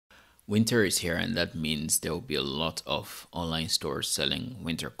Winter is here, and that means there will be a lot of online stores selling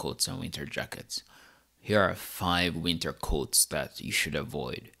winter coats and winter jackets. Here are 5 winter coats that you should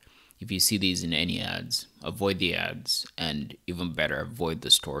avoid. If you see these in any ads, avoid the ads, and even better, avoid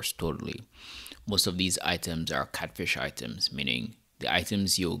the stores totally. Most of these items are catfish items, meaning the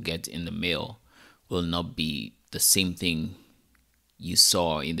items you'll get in the mail will not be the same thing you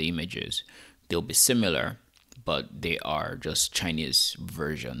saw in the images. They'll be similar, but they are just Chinese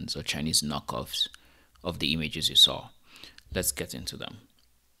versions or Chinese knockoffs of the images you saw. Let's get into them.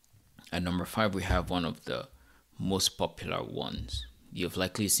 At number 5, we have one of the most popular ones. You've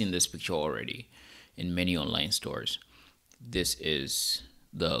likely seen this picture already in many online stores. This is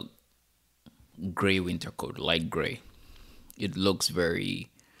the gray winter coat, light gray. It looks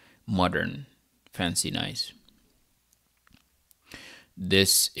very modern, fancy, nice.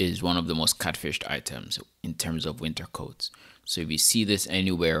 This is one of the most catfished items in terms of winter coats. So if you see this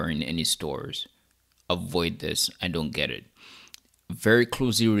anywhere or in any stores, avoid this and don't get it. Very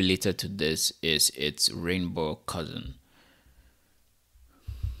closely related to this is its rainbow cousin.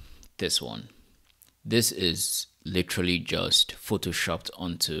 This one. This is literally just photoshopped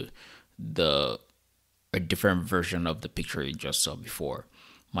onto a different version of the picture you just saw before.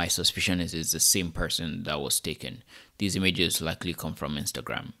 My suspicion is it's the same person that was taken. These images likely come from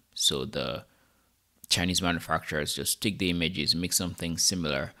Instagram. So the Chinese manufacturers just take the images, make something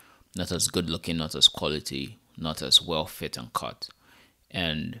similar, not as good looking, not as quality, not as well fit and cut.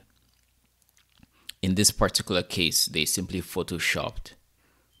 And in this particular case, they simply photoshopped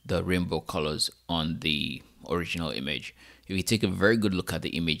the rainbow colors on the original image. If you take a very good look at the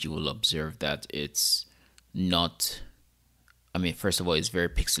image, you will observe that it's not, first of all, it's very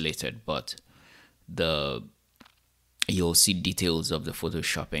pixelated, but you'll see details of the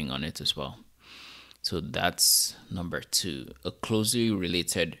photoshopping on it as well. So that's number 2. A closely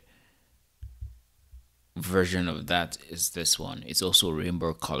related version of that is this one. It's also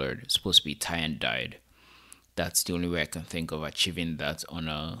rainbow colored. It's supposed to be tie and dyed. That's the only way I can think of achieving that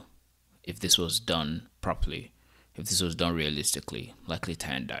if this was done properly, if this was done realistically, likely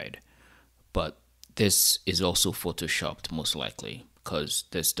tie and dyed. But this is also photoshopped most likely because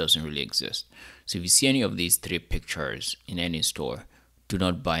this doesn't really exist. So if you see any of these 3 pictures in any store, do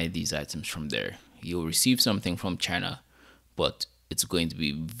not buy these items from there. You'll receive something from China, but it's going to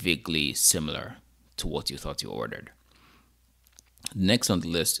be vaguely similar to what you thought you ordered. Next on the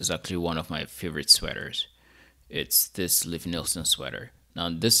list is actually one of my favorite sweaters. It's this Liv Nielsen sweater. Now,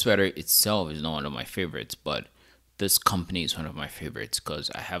 this sweater itself is not one of my favorites, but this company is one of my favorites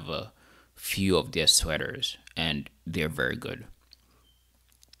because I have a few of their sweaters and they're very good.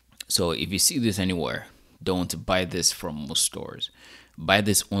 So if you see this anywhere, don't buy this from most stores. Buy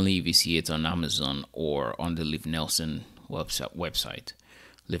this only if you see it on Amazon or on the Liv Nielsen website.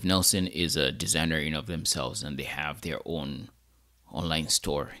 Liv Nielsen is a designer in of themselves, and they have their own online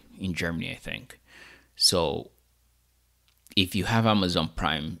store in Germany, I think. So if you have Amazon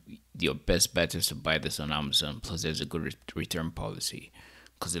Prime, your best bet is to buy this on Amazon. Plus, there's a good return policy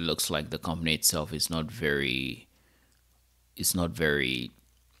because it looks like the company itself is not very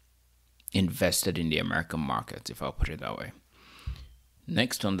invested in the American market, if I'll put it that way.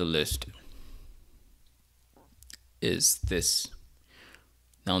 Next on the list is this.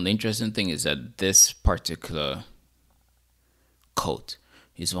 Now, the interesting thing is that this particular coat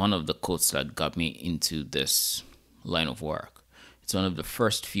is one of the coats that got me into this line of work. It's one of the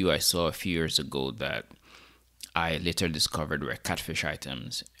first few I saw a few years ago that I later discovered were catfish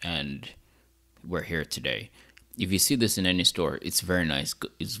items, and we're here today. If you see this in any store, it's very nice.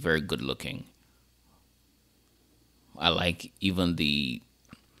 It's very good looking. I like even the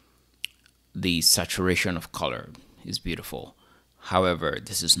saturation of color is beautiful. However,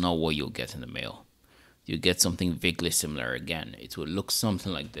 this is not what you'll get in the mail. You get something vaguely similar again. It will look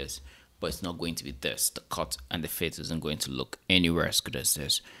something like this, but it's not going to be this. The cut and the fit isn't going to look anywhere as good as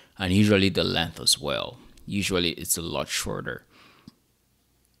this. And usually the length as well. Usually it's a lot shorter.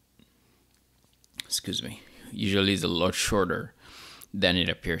 Excuse me. Usually it's a lot shorter than it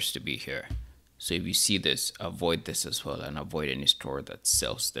appears to be here. So if you see this, avoid this as well and avoid any store that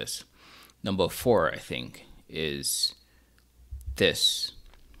sells this. Number 4, I think, is this.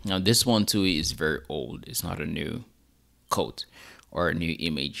 Now this one too is very old. It's not a new coat or a new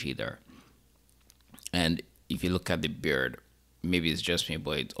image either. And if you look at the beard, maybe it's just me,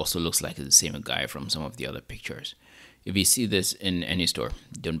 but it also looks like it's the same guy from some of the other pictures. If you see this in any store,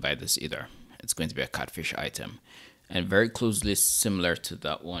 don't buy this either. It's going to be a catfish item. And very closely similar to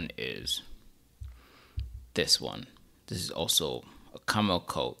that one is this one. This is also a camel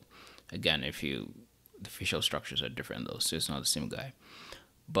coat. Again, the facial structures are different though, so it's not the same guy.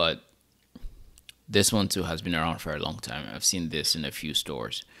 But This one too has been around for a long time. I've seen this in a few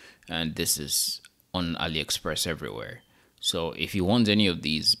stores, and this is on AliExpress everywhere. So if you want any of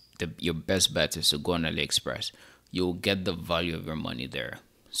these, your best bet is to go on AliExpress. You'll get the value of your money there.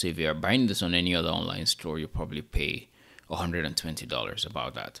 So if you are buying this on any other online store, you'll probably pay $120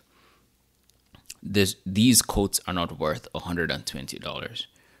 about that. These coats are not worth $120.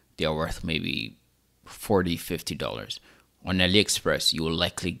 They are worth maybe $40, $50. On AliExpress, you will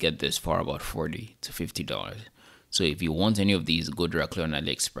likely get this for about $40 to $50. So if you want any of these, go directly on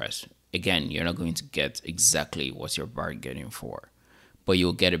AliExpress. Again, you're not going to get exactly what you're bargaining for, but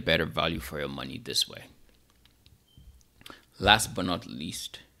you'll get a better value for your money this way. Last but not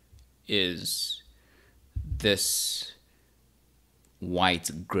least is this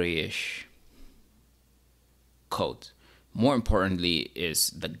white grayish coat. More importantly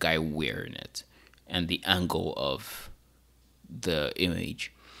is the guy wearing it and the angle of the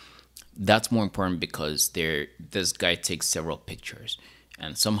image. That's more important because this guy takes several pictures,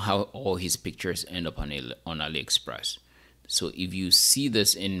 and somehow all his pictures end up on AliExpress. So if you see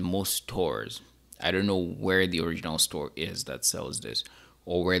this in most stores, I don't know where the original store is that sells this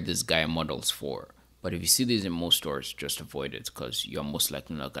or where this guy models for, but if you see this in most stores, just avoid it because you're most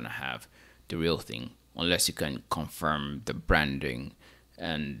likely not gonna have the real thing unless you can confirm the branding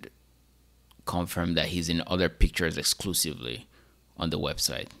and confirm that he's in other pictures exclusively on the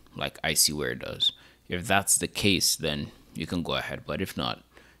website, like ICWear does. If that's the case, then you can go ahead, but if not,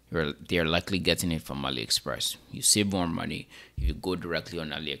 they're likely getting it from AliExpress. You save more money if you go directly on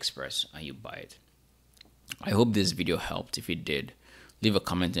AliExpress and you buy it. I hope this video helped. If it did, leave a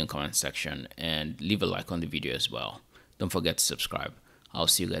comment in the comment section and leave a like on the video as well. Don't forget to subscribe. I'll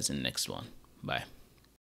see you guys in the next one. Bye.